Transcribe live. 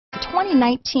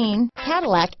2019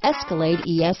 Cadillac Escalade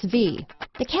ESV.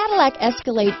 The Cadillac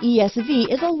Escalade ESV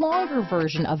is a longer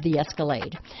version of the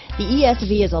Escalade. The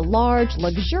ESV is a large,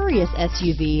 luxurious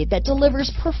SUV that delivers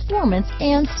performance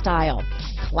and style.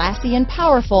 Classy and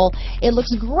powerful, it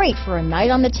looks great for a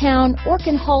night on the town or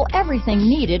can haul everything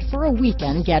needed for a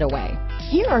weekend getaway.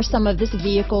 Here are some of this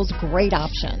vehicle's great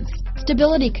options: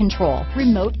 stability control,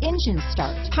 remote engine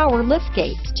start, power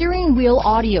liftgate, steering wheel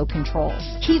audio controls,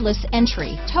 keyless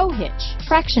entry, tow hitch,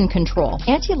 traction control,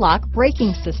 anti-lock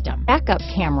braking system, backup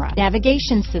camera,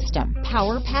 navigation system,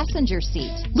 power passenger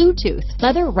seat, Bluetooth,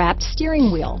 leather-wrapped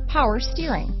steering wheel, power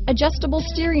steering, adjustable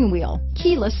steering wheel,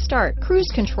 keyless start,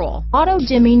 cruise control,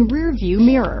 auto-dimming rear view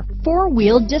mirror,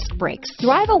 four-wheel disc brakes.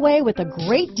 Drive away with a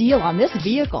great deal on this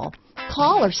vehicle.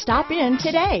 Call or stop in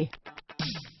today.